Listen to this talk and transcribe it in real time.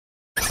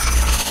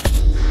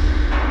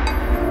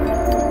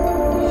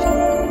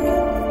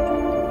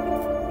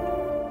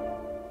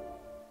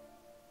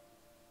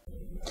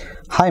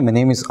Hi, my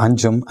name is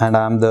Anjum and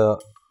I am the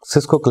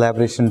Cisco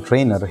Collaboration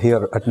Trainer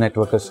here at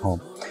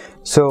NETWORKERSHOME.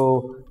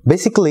 So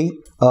basically,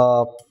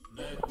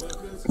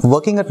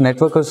 working at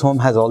NETWORKERSHOME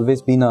has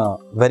always been a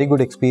very good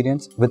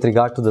experience with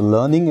regard to the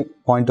learning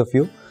point of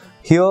view.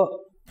 Here,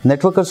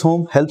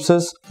 NETWORKERSHOME helps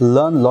us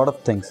learn a lot of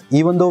things.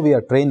 Even though we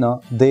are trainer,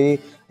 they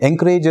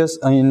encourage us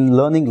in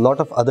learning a lot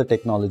of other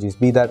technologies,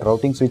 be that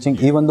routing switching.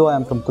 Even though I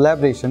am from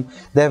collaboration,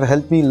 they have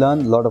helped me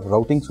learn a lot of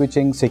routing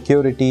switching,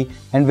 security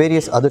and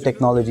various other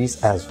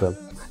technologies as well.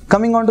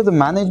 Coming on to the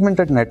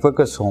management at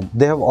NETWORKERSHOME,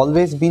 they have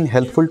always been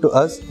helpful to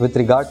us with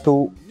regard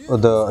to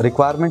the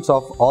requirements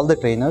of all the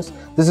trainers.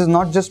 This is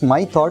not just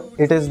my thought,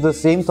 it is the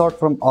same thought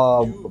from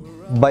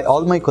by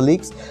all my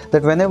colleagues,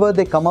 that whenever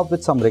they come up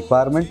with some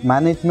requirement,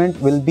 management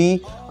will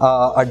be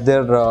at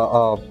their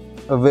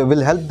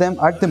will help them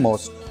at the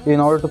most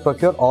in order to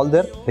procure all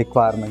their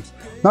requirements.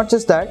 Not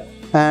just that,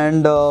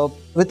 and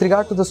with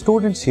regard to the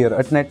students here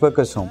at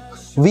NETWORKERSHOME,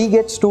 we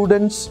get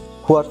students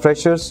who are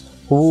freshers,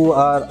 who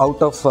are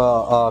out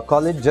of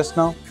college just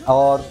now,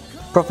 or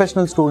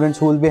professional students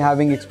who will be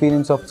having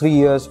experience of 3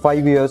 years,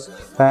 5 years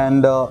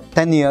and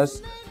 10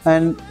 years.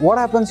 And what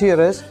happens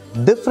here is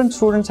different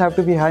students have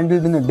to be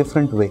handled in a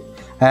different way,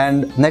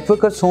 and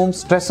NETWORKERSHOME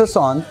stresses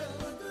on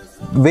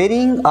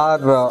varying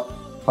our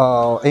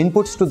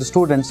inputs to the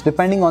students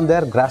depending on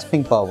their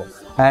grasping power,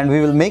 and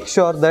we will make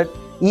sure that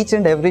each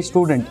and every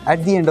student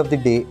at the end of the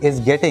day is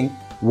getting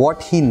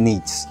what he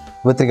needs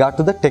with regard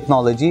to the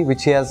technology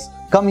which he has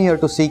come here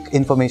to seek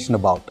information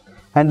about.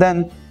 And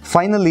then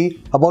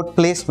finally, about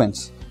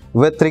placements.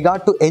 With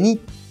regard to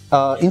any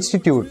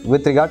institute,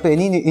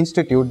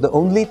 the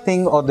only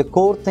thing or the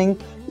core thing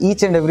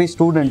each and every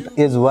student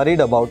is worried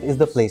about is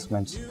the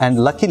placements.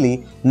 And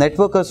luckily,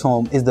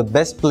 NETWORKERSHOME is the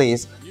best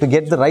place to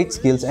get the right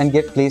skills and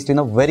get placed in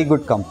a very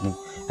good company.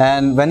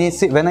 And when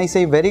I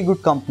say very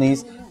good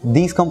companies,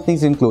 these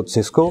companies include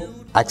Cisco,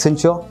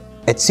 Accenture,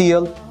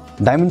 HCL,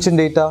 Dimension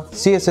Data,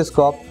 CSS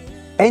Corp.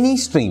 Any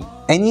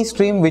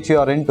stream which you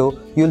are into,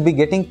 you will be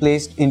getting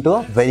placed into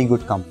a very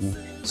good company.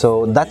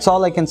 So that's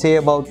all I can say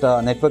about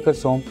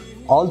NETWORKERSHOME.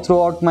 All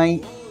throughout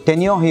my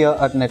tenure here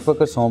at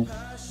NETWORKERSHOME,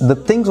 the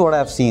things what I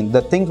have seen,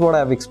 the things what I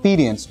have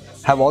experienced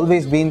have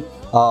always been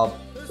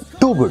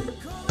too good.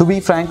 To be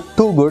frank,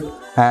 too good,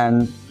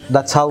 and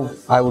that's how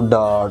I would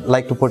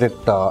like to put it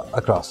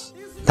across.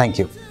 Thank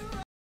you.